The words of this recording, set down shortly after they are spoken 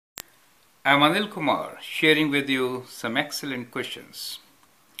I'm Anil Kumar, sharing with you some excellent questions.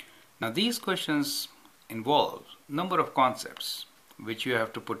 Now these questions involve a number of concepts which you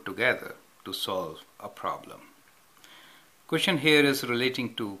have to put together to solve a problem. Question here is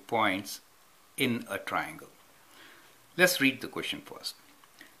relating to points in a triangle. Let's read the question first.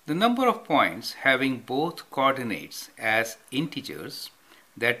 The number of points having both coordinates as integers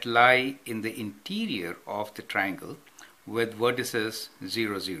that lie in the interior of the triangle with vertices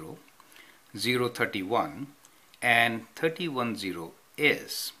 0, 0, 0, 31 and 31, 0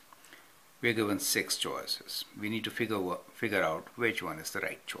 is. We're given 6 choices. We need to figure out which one is the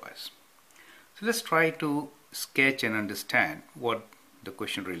right choice. So let's try to sketch and understand what the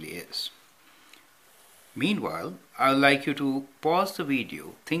question really is. Meanwhile, I would like you to pause the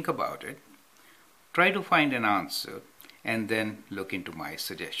video, think about it, try to find an answer, and then look into my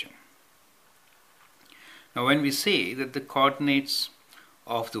suggestion. Now when we say that the coordinates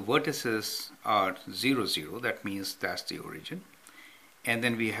of the vertices are 0, 0, that means that's the origin. And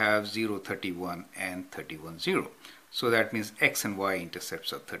then we have 0, 31 and 31, 0. So that means x and y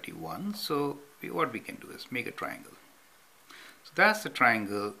intercepts are 31. So what we can do is make a triangle. So that's the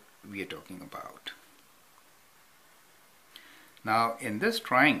triangle we are talking about. Now in this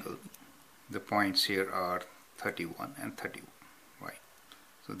triangle, the points here are 31 and 31, right?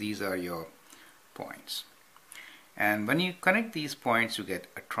 So these are your points. And when you connect these points, you get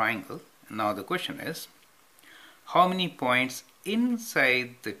a triangle. Now the question is, how many points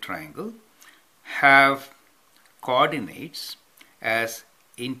inside the triangle have coordinates as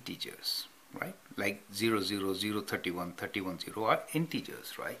integers, right? Like 0, 0, 0, 31, 31, 0 are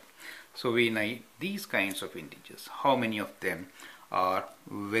integers, right? So we need these kinds of integers. How many of them are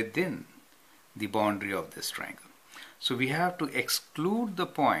within the boundary of this triangle? So we have to exclude the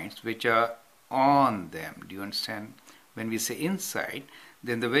points which are on them. Do you understand? When we say inside,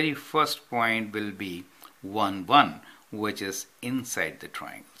 then the very first point will be 1, 1, which is inside the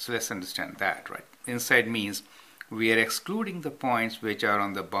triangle. So let's understand that, right? Inside means we are excluding the points which are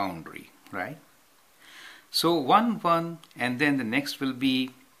on the boundary, right? So 1, 1, and then the next will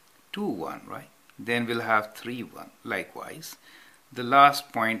be 2, 1, right? Then we'll have 3, 1. Likewise, the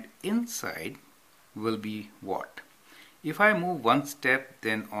last point inside will be what? If I move one step,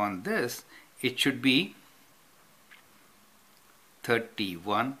 then on this, it should be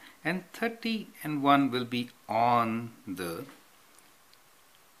 31, and 30 and 1 will be on the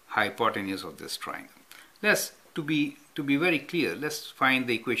hypotenuse of this triangle. To be very clear, let's find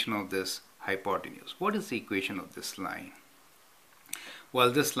the equation of this hypotenuse. What is the equation of this line?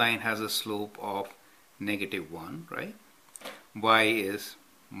 Well, this line has a slope of -1, right? Y is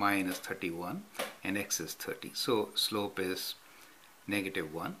minus 31 and x is 30. So slope is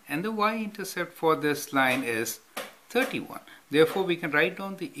 -1, and the y-intercept for this line is 31. Therefore, we can write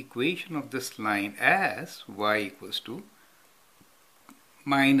down the equation of this line as y equals to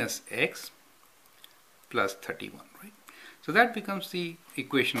minus x plus 31, right? So that becomes the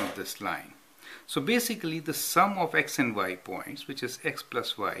equation of this line. So basically, the sum of x and y points, which is x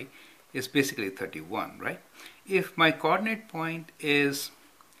plus y, is basically 31, right? If my coordinate point is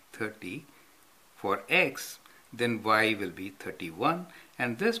 30 for x, then y will be 31,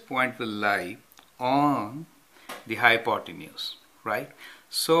 and this point will lie on the hypotenuse, right?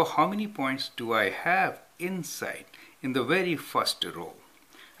 So how many points do I have inside? In the very first row,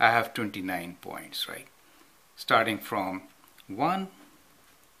 I have 29 points, right? Starting from 1,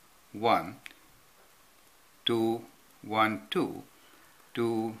 1 to 1, 2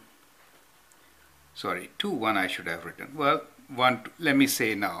 to, sorry, 2, 1 I should have written. Well, 1, 2, let me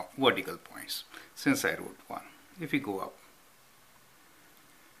say now vertical points, since I wrote 1. If we go up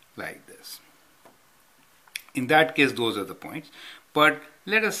like this, in that case, those are the points. But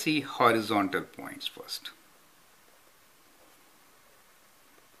let us see horizontal points first.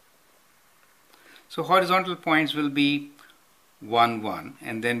 So horizontal points will be 1, 1,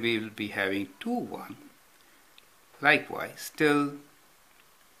 and then we will be having 2, 1. Likewise, still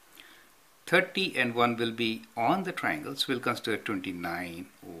 30 and 1 will be on the triangle, so we'll consider 29,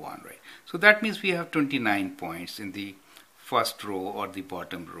 1, right? So that means we have 29 points in the first row or the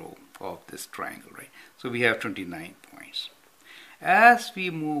bottom row of this triangle, right? So we have 29 points. As we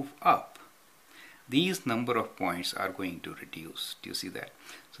move up, these number of points are going to reduce. Do you see that?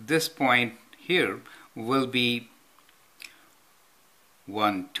 So this point here will be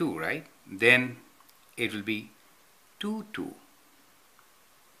 1, 2, right? Then it will be 2, 2.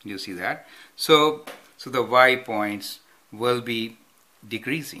 You see that? So the y points will be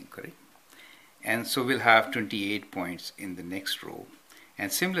decreasing, correct? And so we'll have 28 points in the next row.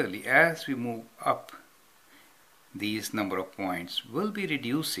 And similarly, as we move up, these number of points will be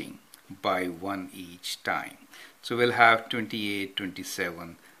reducing by 1 each time. So we'll have 28,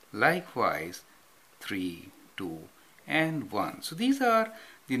 27, likewise 3, 2, and 1. So these are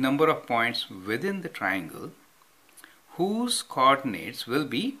the number of points within the triangle whose coordinates will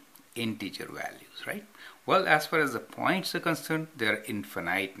be integer values, right? Well, as far as the points are concerned, there are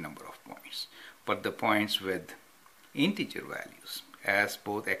infinite number of points. But the points with integer values as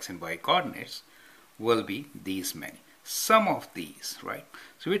both x and y coordinates will be these many. Sum of these, right?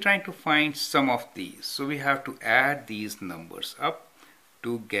 So we're trying to find sum of these. So we have to add these numbers up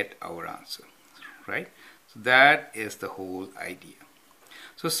to get our answer, right? So that is the whole idea.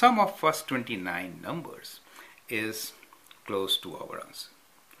 So sum of first 29 numbers is close to our answer,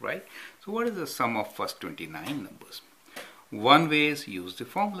 right? So what is the sum of first 29 numbers? One way is use the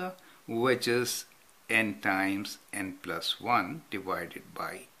formula, which is n times n plus 1 divided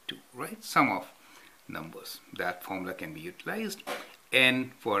by 2, right? Sum of numbers. That formula can be utilized.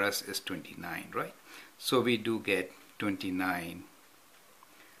 N for us is 29, right? So we do get 29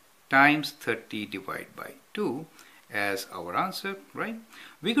 times 30 divided by 2 as our answer, right?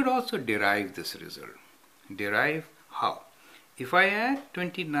 We could also derive this result. Derive how? If I add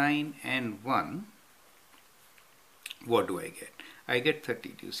 29 and 1, what do I get? I get 30.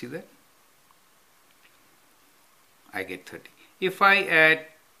 Do you see that? I get 30. If I add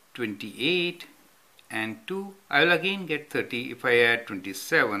 28 and 2, I will again get 30. If I add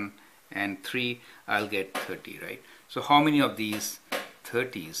 27 and 3, I'll get 30, right? So how many of these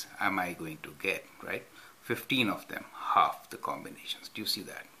 30s am I going to get, right? 15 of them, half the combinations. Do you see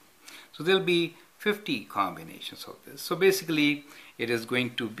that? So there'll be 50 combinations of this. So basically it is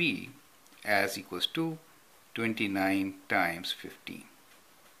going to be as equals to 29 times 15.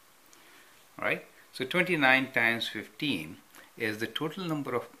 All right? So 29 times 15 is the total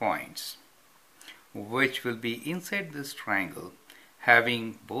number of points which will be inside this triangle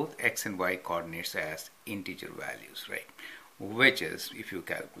having both x and y coordinates as integer values, right? Which is, if you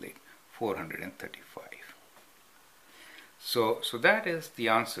calculate, 435. So that is the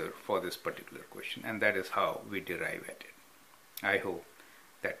answer for this particular question, and that is how we derive at it. I hope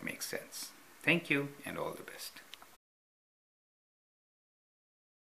that makes sense. Thank you and all the best.